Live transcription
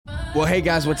Well, hey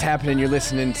guys, what's happening? You're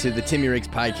listening to the Timmy Riggs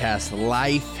podcast,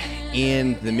 Life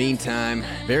in the Meantime.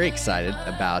 Very excited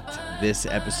about this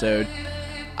episode.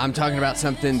 I'm talking about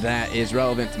something that is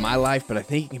relevant to my life, but I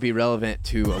think it can be relevant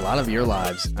to a lot of your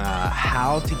lives.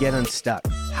 How to get unstuck.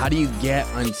 How do you get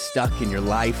unstuck in your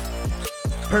life?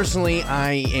 Personally,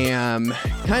 I am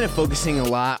kind of focusing a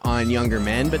lot on younger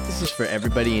men, but this is for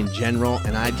everybody in general.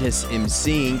 And I just am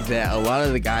seeing that a lot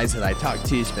of the guys that I talk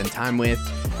to, spend time with,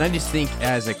 and I just think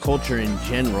as a culture in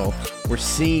general, we're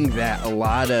seeing that a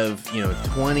lot of,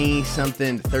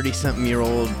 20-something,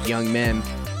 30-something-year-old young men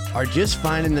are just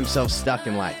finding themselves stuck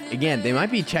in life. Again, they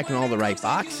might be checking all the right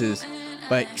boxes,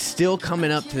 but still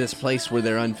coming up to this place where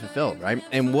they're unfulfilled, right?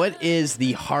 And what is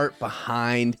the heart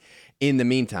behind in the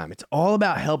meantime? It's all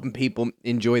about helping people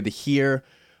enjoy the here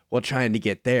while trying to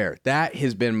get there. That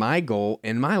has been my goal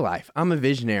in my life. I'm a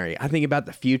visionary. I think about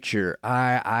the future.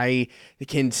 I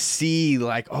can see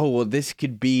this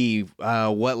could be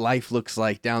what life looks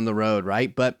like down the road,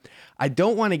 right? But I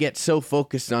don't want to get so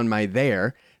focused on my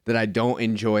there that I don't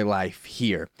enjoy life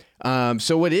here.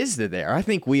 So what is the there? I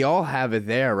think we all have it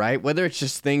there, right? Whether it's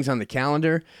just things on the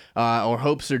calendar or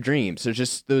hopes or dreams. They're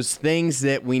just those things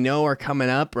that we know are coming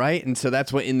up, right? And so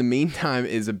that's what In the Meantime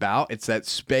is about. It's that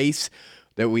space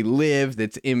that we live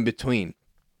that's in between.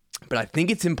 But I think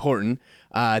it's important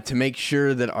to make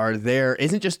sure that our there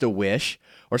isn't just a wish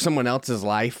or someone else's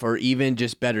life or even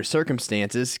just better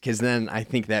circumstances, because then I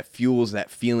think that fuels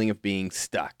that feeling of being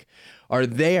stuck. Our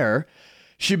there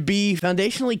should be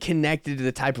foundationally connected to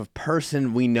the type of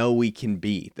person we know we can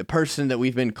be, the person that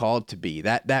we've been called to be,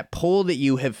 that pull that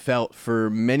you have felt for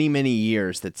many, many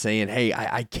years that's saying, hey,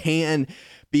 I can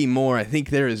be more. I think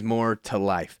there is more to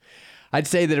life. I'd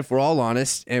say that if we're all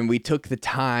honest and we took the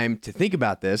time to think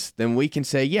about this, then we can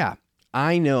say, yeah,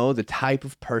 I know the type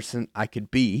of person I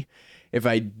could be if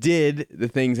I did the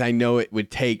things I know it would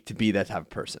take to be that type of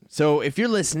person. So if you're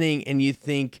listening and you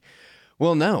think,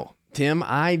 well, no, Tim,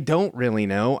 I don't really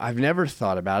know, I've never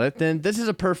thought about it, then this is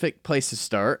a perfect place to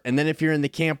start. And then if you're in the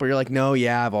camp where you're like, no,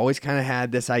 yeah, I've always kind of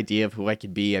had this idea of who I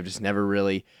could be, I've just never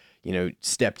really,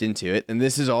 stepped into it, then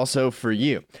this is also for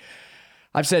you.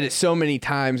 I've said it so many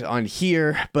times on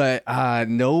here, but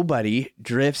nobody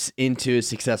drifts into a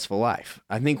successful life.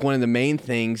 I think one of the main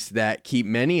things that keep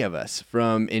many of us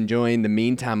from enjoying the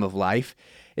meantime of life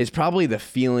is probably the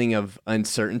feeling of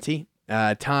uncertainty.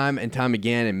 Time and time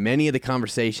again, in many of the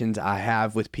conversations I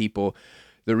have with people,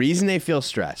 the reason they feel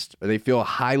stressed or they feel a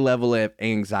high level of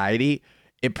anxiety,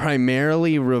 it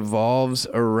primarily revolves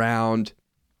around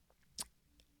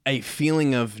a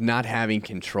feeling of not having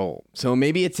control. So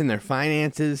maybe it's in their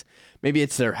finances, maybe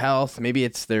it's their health, maybe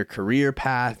it's their career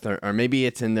path, or maybe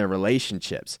it's in their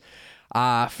relationships.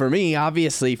 For me,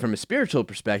 obviously, from a spiritual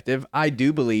perspective, I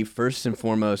do believe first and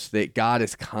foremost that God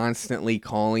is constantly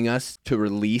calling us to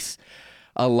release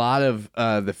a lot of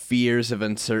the fears of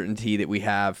uncertainty that we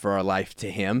have for our life to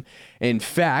Him. In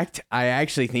fact, I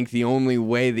actually think the only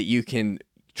way that you can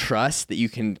trust, that you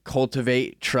can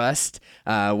cultivate trust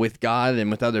with God and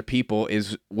with other people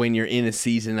is when you're in a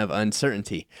season of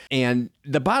uncertainty. And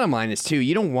the bottom line is too,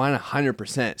 you don't want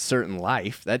 100% certain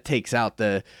life. That takes out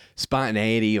the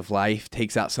spontaneity of life,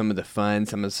 takes out some of the fun,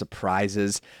 some of the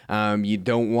surprises. You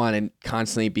don't want to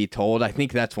constantly be told. I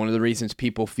think that's one of the reasons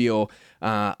people feel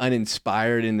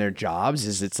uninspired in their jobs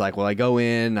is it's like, well, I go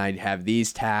in, I have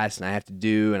these tasks and I have to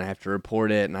do, and I have to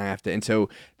report it, and so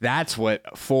that's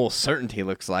what full certainty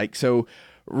looks like. So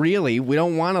really, we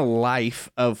don't want a life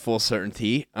of full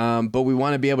certainty, but we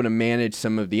want to be able to manage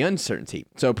some of the uncertainty.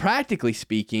 So practically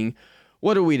speaking,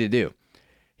 what are we to do?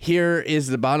 Here is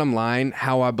the bottom line,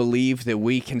 how I believe that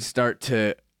we can start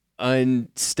to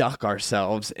unstuck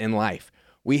ourselves in life.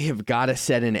 We have got to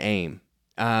set an aim.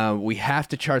 We have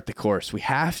to chart the course. We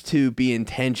have to be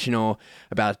intentional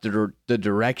about the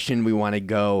direction we want to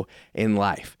go in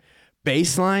life.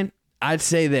 Baseline, I'd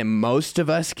say that most of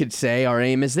us could say our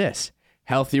aim is this: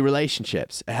 healthy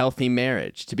relationships, a healthy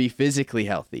marriage, to be physically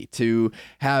healthy, to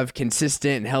have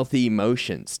consistent and healthy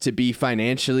emotions, to be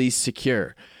financially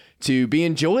secure, to be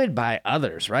enjoyed by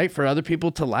others, right? For other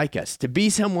people to like us, to be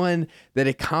someone that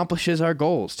accomplishes our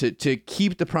goals, to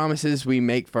keep the promises we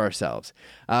make for ourselves.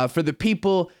 For the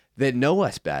people that know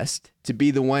us best, to be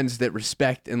the ones that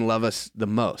respect and love us the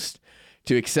most,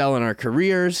 to excel in our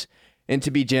careers, and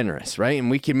to be generous, right?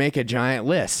 And we can make a giant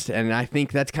list. And I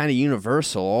think that's kind of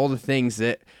universal. All the things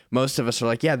that most of us are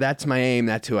like, yeah, that's my aim.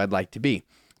 That's who I'd like to be.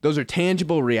 Those are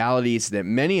tangible realities that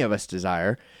many of us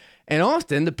desire. And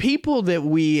often the people that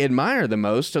we admire the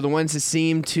most are the ones that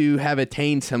seem to have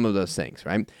attained some of those things,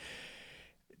 right?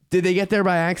 Did they get there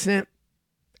by accident?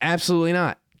 Absolutely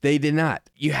not. They did not.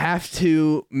 You have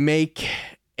to make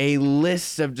a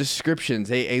list of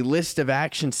descriptions, a list of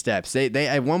action steps. They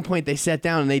at one point they sat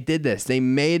down and they did this. They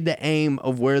made the aim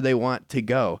of where they want to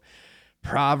go.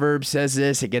 Proverbs says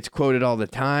this, it gets quoted all the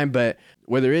time, but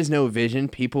where there is no vision,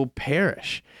 people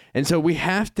perish. And so we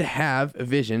have to have a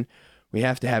vision. We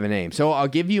have to have an aim. So I'll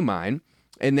give you mine.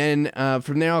 And then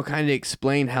from there, I'll kind of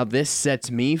explain how this sets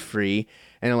me free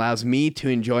and allows me to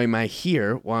enjoy my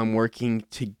here while I'm working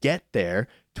to get there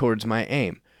towards my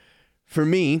aim. For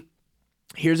me,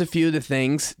 here's a few of the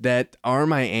things that are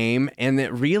my aim and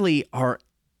that really are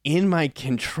in my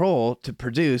control to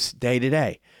produce day to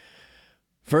day.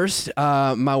 First,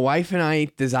 my wife and I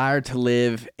desire to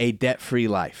live a debt-free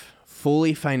life,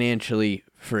 fully financially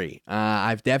free.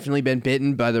 I've definitely been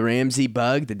bitten by the Ramsey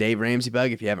bug, the Dave Ramsey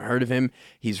bug. If you haven't heard of him,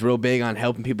 he's real big on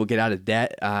helping people get out of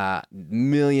debt.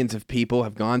 Millions of people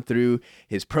have gone through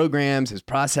his programs, his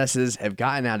processes, have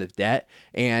gotten out of debt,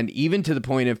 and even to the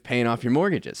point of paying off your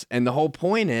mortgages. And the whole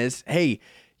point is, hey,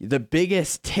 the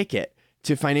biggest ticket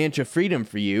to financial freedom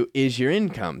for you is your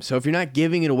income. So if you're not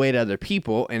giving it away to other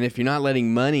people, and if you're not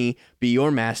letting money be your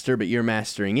master, but you're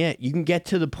mastering it, you can get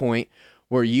to the point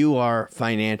where you are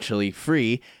financially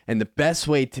free. And the best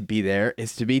way to be there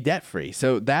is to be debt free.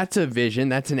 So that's a vision.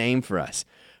 That's an aim for us.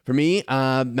 For me,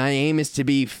 my aim is to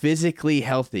be physically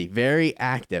healthy, very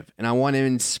active, and I want to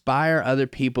inspire other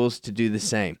people to do the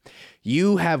same.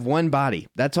 You have one body.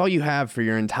 That's all you have for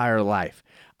your entire life.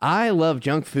 I love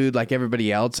junk food like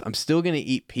everybody else. I'm still going to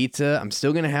eat pizza. I'm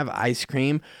still going to have ice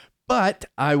cream, but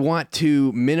I want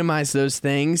to minimize those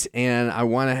things and I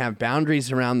want to have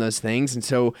boundaries around those things. And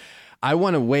so I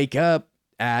want to wake up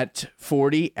at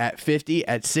 40, at 50,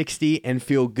 at 60 and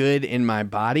feel good in my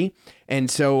body. And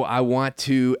so I want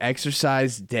to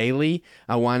exercise daily.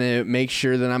 I want to make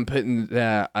sure that I'm putting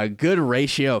a good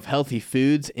ratio of healthy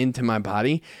foods into my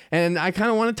body. And I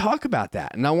kind of want to talk about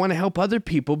that. And I want to help other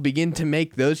people begin to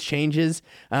make those changes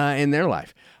in their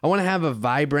life. I want to have a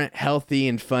vibrant, healthy,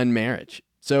 and fun marriage.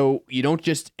 So you don't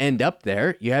just end up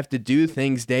there. You have to do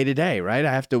things day to day, right?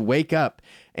 I have to wake up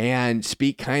and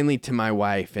speak kindly to my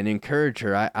wife and encourage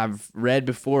her. I've read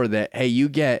before that, hey, you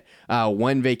get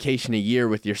one vacation a year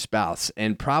with your spouse,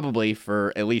 and probably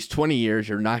for at least 20 years,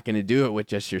 you're not going to do it with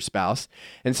just your spouse.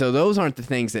 And so those aren't the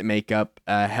things that make up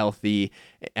a healthy,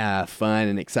 fun,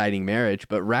 and exciting marriage,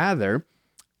 but rather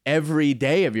every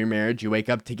day of your marriage, you wake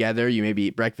up together, you maybe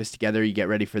eat breakfast together, you get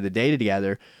ready for the day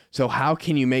together. So how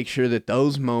can you make sure that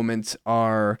those moments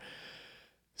are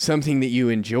something that you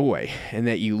enjoy and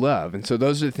that you love? And so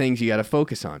those are the things you got to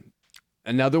focus on.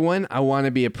 Another one, I want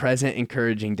to be a present,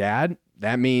 encouraging dad.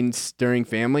 That means during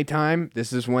family time,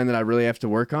 this is one that I really have to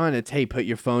work on. It's, hey, put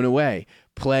your phone away,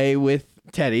 play with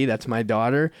Teddy, that's my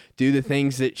daughter, do the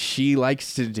things that she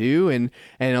likes to do. And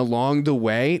along the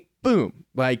way, boom,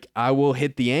 like I will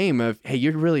hit the aim of, hey,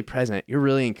 you're really present. You're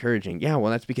really encouraging. Yeah,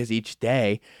 well, that's because each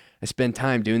day I spend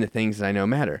time doing the things that I know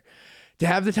matter. To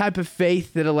have the type of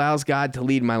faith that allows God to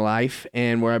lead my life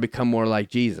and where I become more like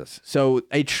Jesus. So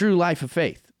a true life of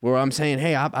faith where I'm saying,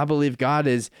 hey, I believe God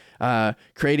is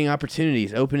creating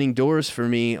opportunities, opening doors for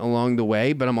me along the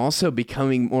way, but I'm also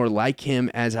becoming more like him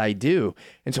as I do.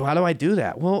 And so how do I do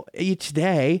that? Well, each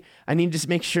day I need to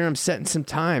make sure I'm setting some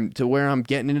time to where I'm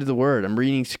getting into the word. I'm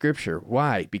reading scripture.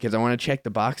 Why? Because I want to check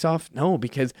the box off? No,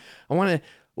 because I want to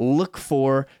look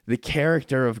for the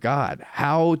character of God.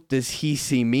 How does he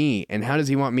see me? And how does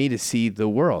he want me to see the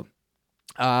world?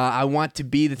 I want to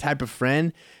be the type of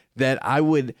friend that I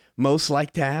would most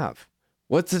like to have.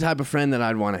 What's the type of friend that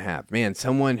I'd want to have? Man,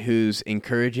 someone who's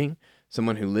encouraging,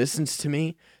 someone who listens to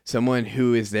me, someone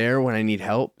who is there when I need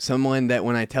help, someone that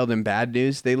when I tell them bad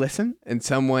news, they listen, and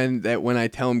someone that when I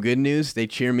tell them good news, they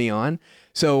cheer me on.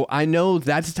 So I know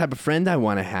that's the type of friend I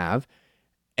want to have,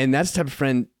 and that's the type of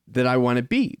friend that I want to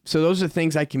be. So those are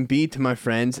things I can be to my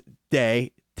friends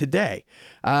day to day.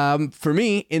 For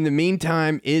me, in the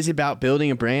meantime, is about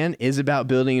building a brand, is about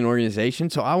building an organization.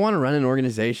 So I want to run an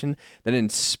organization that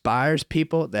inspires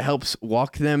people, that helps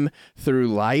walk them through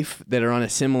life, that are on a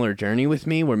similar journey with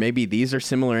me, where maybe these are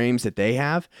similar aims that they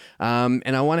have.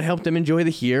 And I want to help them enjoy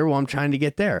the here while I'm trying to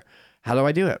get there. How do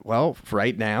I do it? Well,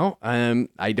 right now,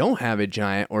 I don't have a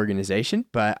giant organization,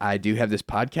 but I do have this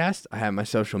podcast. I have my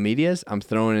social medias. I'm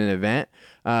throwing an event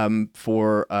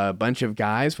for a bunch of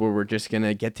guys where we're just going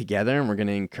to get together and we're going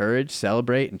to encourage,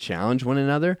 celebrate, and challenge one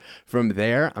another. From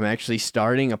there, I'm actually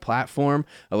starting a platform,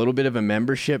 a little bit of a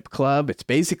membership club. It's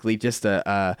basically just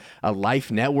a life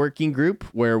networking group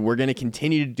where we're going to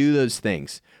continue to do those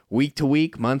things week to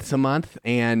week, month to month,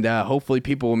 and hopefully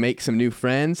people will make some new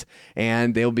friends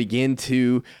and they'll begin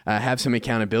to have some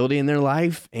accountability in their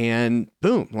life, and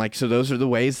boom, like, so those are the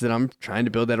ways that I'm trying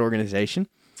to build that organization.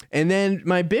 And then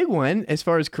my big one, as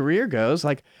far as career goes,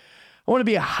 like I want to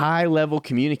be a high level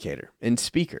communicator and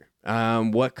speaker.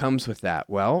 What comes with that?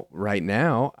 Well, right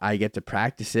now I get to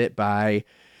practice it by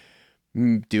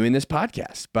doing this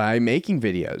podcast, by making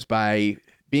videos, by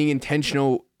being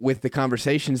intentional with the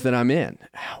conversations that I'm in.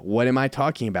 What am I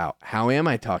talking about? How am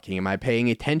I talking? Am I paying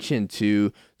attention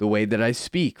to the way that I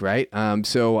speak, right?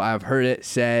 So I've heard it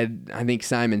said, I think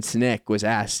Simon Sinek was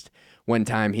asked one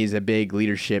time, he's a big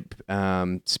leadership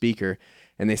speaker,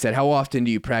 and they said, how often do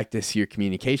you practice your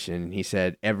communication? And he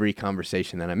said, every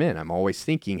conversation that I'm in, I'm always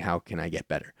thinking, how can I get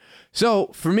better? So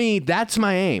for me, that's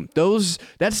my aim.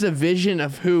 That's the vision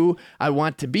of who I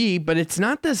want to be, but it's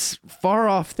not this far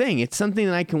off thing. It's something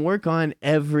that I can work on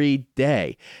every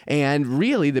day. And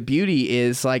really the beauty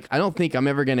is like, I don't think I'm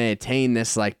ever going to attain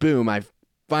this like, boom, I've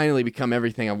finally become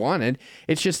everything I wanted.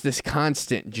 It's just this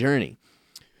constant journey.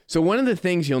 So one of the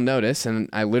things you'll notice, and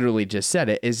I literally just said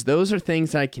it, is those are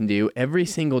things that I can do every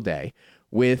single day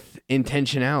with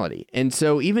intentionality. And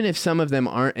so even if some of them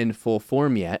aren't in full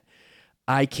form yet,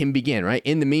 I can begin, right?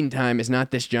 In the meantime, it's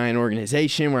not this giant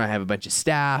organization where I have a bunch of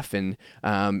staff and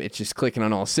it's just clicking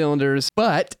on all cylinders,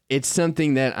 but it's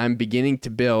something that I'm beginning to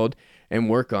build and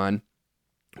work on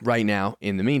right now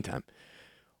in the meantime.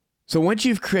 So once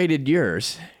you've created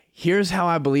yours, here's how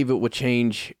I believe it will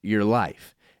change your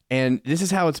life. And this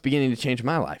is how it's beginning to change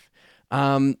my life.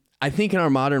 I think in our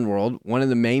modern world, one of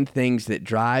the main things that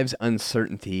drives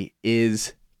uncertainty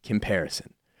is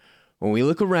comparison. When we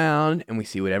look around and we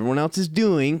see what everyone else is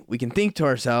doing, we can think to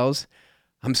ourselves,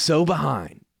 I'm so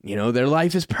behind. Their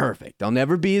life is perfect. I'll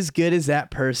never be as good as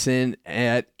that person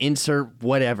at insert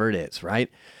whatever it is, right?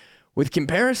 With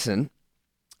comparison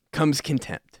comes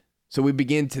contempt. So we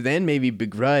begin to then maybe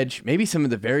begrudge maybe some of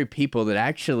the very people that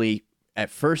actually at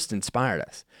first inspired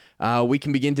us. We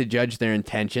can begin to judge their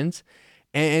intentions.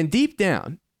 And deep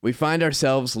down, we find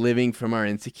ourselves living from our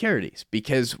insecurities.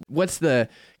 Because what's the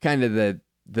kind of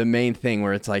the main thing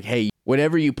where it's like, hey,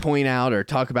 whatever you point out or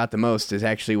talk about the most is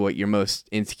actually what you're most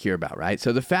insecure about, right?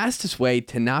 So the fastest way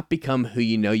to not become who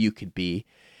you know you could be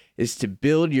is to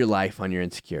build your life on your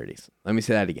insecurities. Let me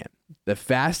say that again. The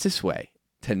fastest way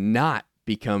to not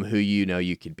become who you know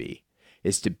you could be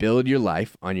is to build your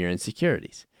life on your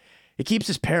insecurities. It keeps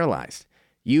us paralyzed.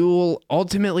 You will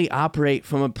ultimately operate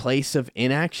from a place of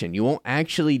inaction. You won't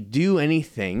actually do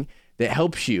anything that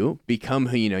helps you become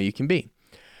who you know you can be.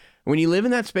 When you live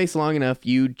in that space long enough,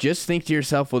 you just think to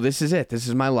yourself, well, this is it. This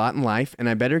is my lot in life, and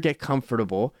I better get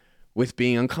comfortable with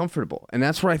being uncomfortable. And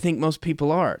that's where I think most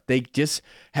people are. They just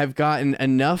have gotten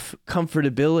enough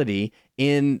comfortability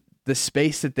in the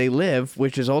space that they live,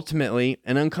 which is ultimately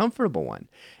an uncomfortable one.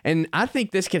 And I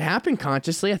think this could happen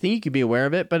consciously. I think you could be aware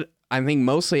of it, but I think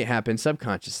mostly it happens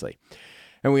subconsciously.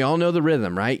 And we all know the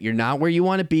rhythm, right? You're not where you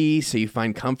want to be, so you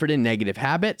find comfort in negative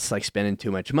habits like spending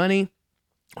too much money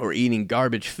or eating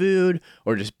garbage food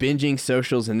or just binging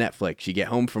socials and Netflix. You get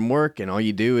home from work and all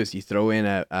you do is you throw in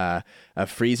a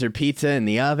freezer pizza in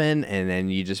the oven and then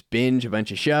you just binge a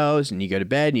bunch of shows and you go to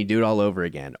bed and you do it all over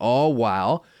again, all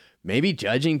while maybe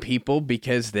judging people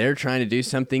because they're trying to do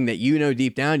something that you know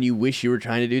deep down you wish you were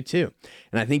trying to do too.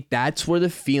 And I think that's where the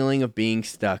feeling of being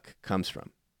stuck comes from.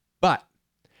 But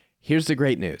here's the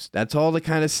great news. That's all the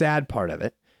kind of sad part of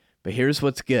it. But here's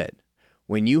what's good.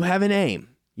 When you have an aim,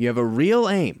 you have a real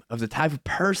aim of the type of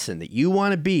person that you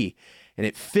want to be, and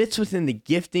it fits within the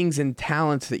giftings and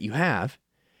talents that you have,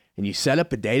 and you set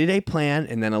up a day-to-day plan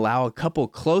and then allow a couple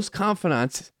close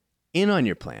confidants in on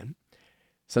your plan,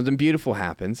 something beautiful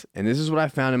happens, and this is what I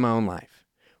found in my own life.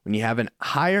 When you have a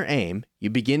higher aim, you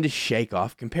begin to shake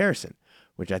off comparison,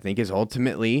 which I think is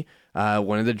ultimately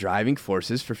one of the driving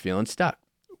forces for feeling stuck.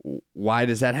 Why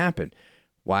does that happen?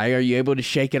 Why are you able to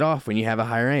shake it off when you have a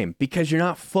higher aim? Because you're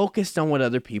not focused on what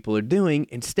other people are doing.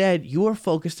 Instead, you are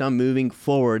focused on moving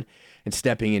forward and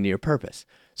stepping into your purpose.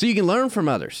 So you can learn from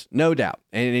others, no doubt.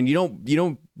 And you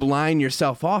don't blind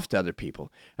yourself off to other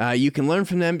people. You can learn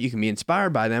from them. You can be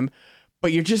inspired by them.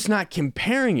 But you're just not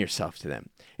comparing yourself to them.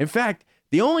 In fact,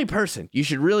 the only person you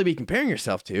should really be comparing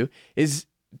yourself to is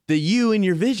the you in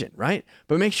your vision, right?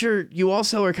 But make sure you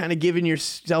also are kind of giving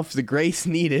yourself the grace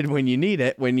needed when you need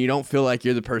it, when you don't feel like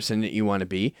you're the person that you want to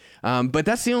be. But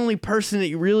that's the only person that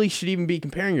you really should even be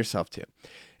comparing yourself to.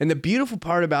 And the beautiful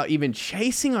part about even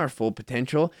chasing our full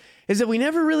potential is that we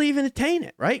never really even attain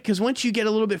it, right? Because once you get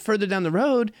a little bit further down the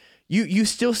road, you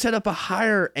still set up a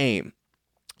higher aim.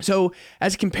 So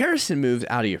as comparison moves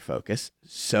out of your focus,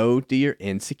 so do your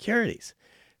insecurities.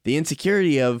 The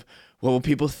insecurity of, what will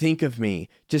people think of me,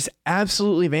 just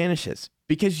absolutely vanishes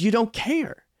because you don't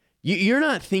care. You're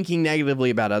not thinking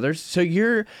negatively about others, so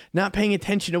you're not paying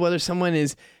attention to whether someone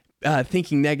is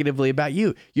thinking negatively about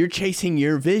you. You're chasing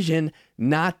your vision,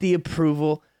 not the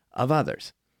approval of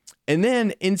others. And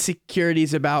then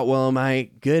insecurities about, well, am I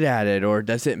good at it? Or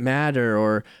does it matter?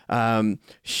 Or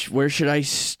where should I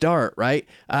start, right?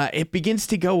 It begins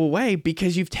to go away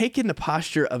because you've taken the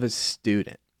posture of a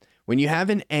student. When you have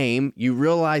an aim, you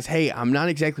realize, hey, I'm not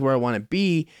exactly where I want to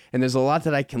be, and there's a lot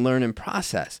that I can learn and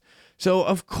process. So,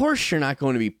 of course, you're not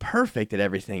going to be perfect at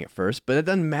everything at first, but it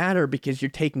doesn't matter because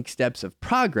you're taking steps of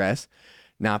progress,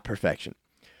 not perfection.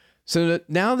 So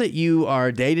now that you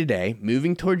are day to day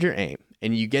moving toward your aim,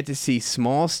 and you get to see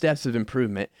small steps of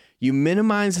improvement, you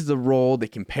minimize the role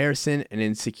that comparison and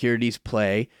insecurities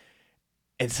play,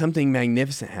 and something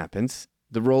magnificent happens.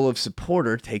 The role of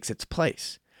supporter takes its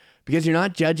place. Because you're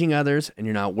not judging others and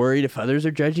you're not worried if others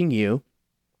are judging you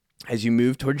as you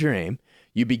move towards your aim,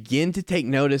 you begin to take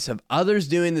notice of others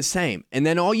doing the same. And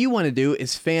then all you want to do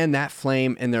is fan that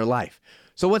flame in their life.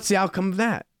 So what's the outcome of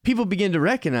that? People begin to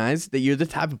recognize that you're the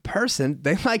type of person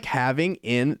they like having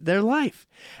in their life.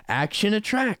 Action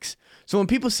attracts. So when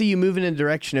people see you moving in the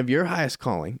direction of your highest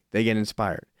calling, they get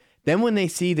inspired. Then when they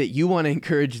see that you want to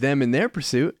encourage them in their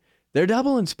pursuit, they're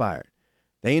double inspired.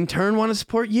 They in turn want to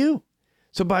support you.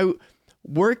 So by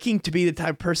working to be the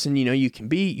type of person you can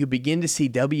be, you begin to see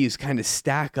W's kind of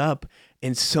stack up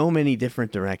in so many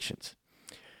different directions.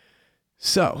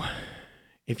 So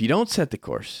if you don't set the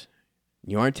course,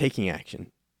 you aren't taking action,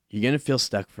 you're going to feel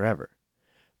stuck forever.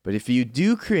 But if you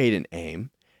do create an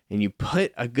aim and you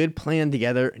put a good plan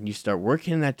together and you start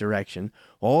working in that direction,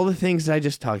 all the things that I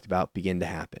just talked about begin to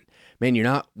happen. Man, you're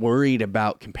not worried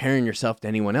about comparing yourself to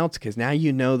anyone else because now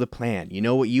you know the plan. You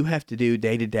know what you have to do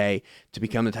day to day to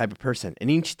become the type of person. And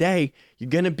each day, you're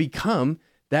going to become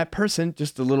that person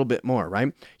just a little bit more,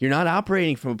 right? You're not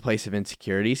operating from a place of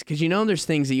insecurities because there's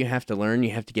things that you have to learn,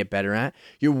 you have to get better at.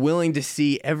 You're willing to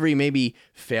see every maybe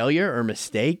failure or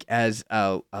mistake as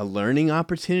a learning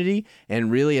opportunity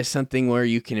and really as something where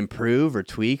you can improve or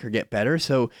tweak or get better.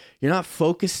 So you're not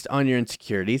focused on your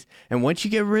insecurities. And once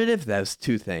you get rid of those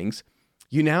two things,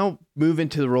 you now move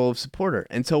into the role of supporter.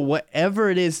 And so whatever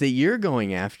it is that you're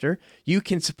going after, you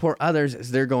can support others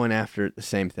as they're going after the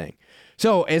same thing.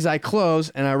 So as I close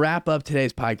and I wrap up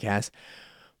today's podcast,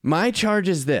 my charge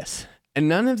is this, and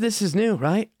none of this is new,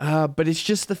 right? But it's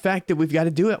just the fact that we've got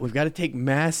to do it. We've got to take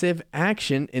massive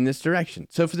action in this direction.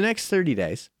 So for the next 30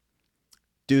 days,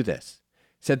 do this.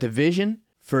 Set the vision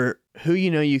for who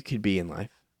you could be in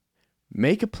life.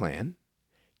 Make a plan.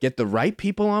 Get the right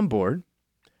people on board.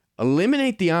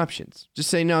 Eliminate the options.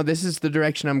 Just say, no, this is the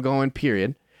direction I'm going,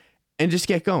 period. And just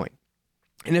get going.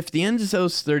 And if at the end of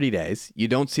those 30 days, you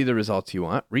don't see the results you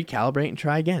want, recalibrate and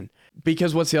try again.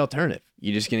 Because what's the alternative?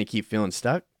 You just going to keep feeling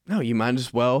stuck? No, you might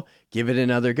as well give it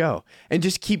another go. And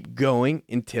just keep going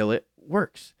until it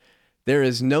works. There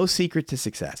is no secret to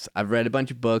success. I've read a bunch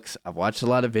of books. I've watched a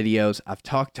lot of videos. I've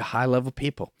talked to high-level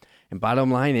people. And bottom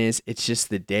line is, it's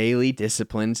just the daily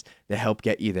disciplines that help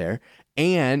get you there.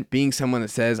 And being someone that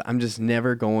says, I'm just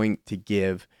never going to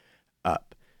give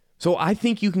up. So I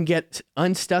think you can get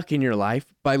unstuck in your life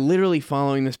by literally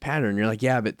following this pattern. You're like,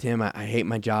 yeah, but Tim, I hate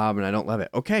my job and I don't love it.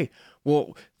 Okay,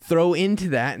 well, throw into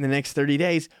that in the next 30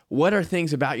 days. What are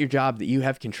things about your job that you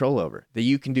have control over, that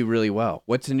you can do really well?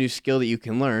 What's a new skill that you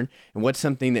can learn? And what's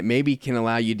something that maybe can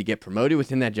allow you to get promoted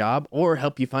within that job or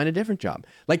help you find a different job?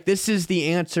 Like, this is the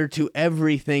answer to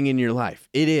everything in your life.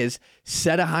 It is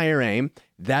set a higher aim.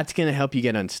 That's going to help you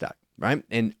get unstuck. Right.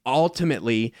 And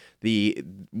ultimately,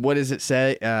 what does it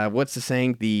say? What's the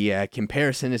saying? The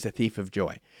comparison is a thief of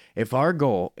joy. If our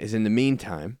goal is in the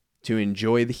meantime to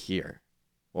enjoy the here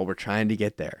while we're trying to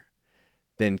get there,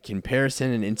 then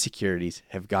comparison and insecurities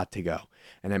have got to go.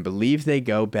 And I believe they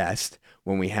go best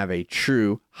when we have a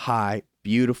true, high,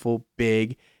 beautiful,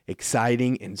 big,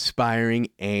 exciting, inspiring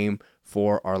aim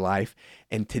for our life.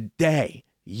 And today,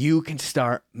 you can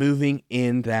start moving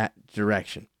in that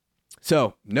direction.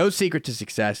 So, no secret to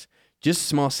success, just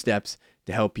small steps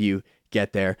to help you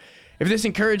get there. If this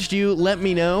encouraged you, let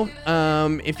me know.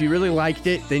 If you really liked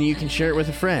it, then you can share it with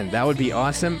a friend. That would be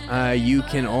awesome. You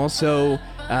can also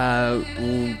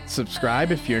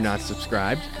subscribe if you're not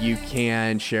subscribed. You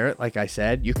can share it, like I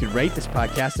said. You can rate this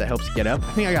podcast. That helps get up.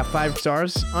 I think I got 5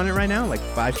 stars on it right now. Like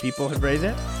 5 people have rated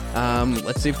it.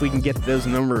 Let's see if we can get those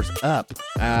numbers up.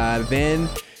 Then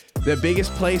the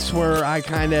biggest place where I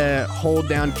kind of hold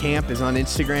down camp is on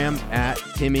Instagram at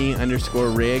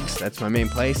Timmy_Riggs. That's my main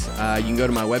place. You can go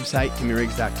to my website,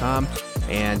 timmyriggs.com,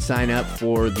 and sign up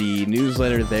for the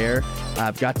newsletter there.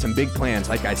 I've got some big plans.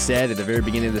 Like I said at the very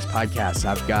beginning of this podcast,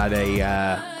 I've got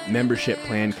a membership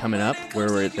plan coming up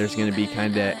where there's going to be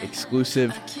kind of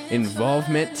exclusive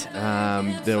involvement.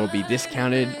 There will be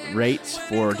discounted rates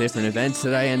for different events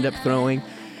that I end up throwing.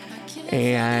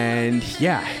 And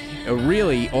yeah,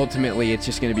 really, ultimately, it's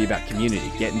just going to be about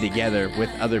community, getting together with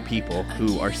other people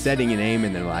who are setting an aim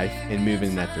in their life and moving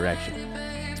in that direction.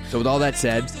 So with all that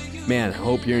said, man,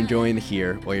 hope you're enjoying the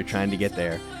here while you're trying to get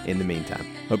there in the meantime.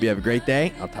 Hope you have a great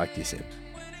day. I'll talk to you soon.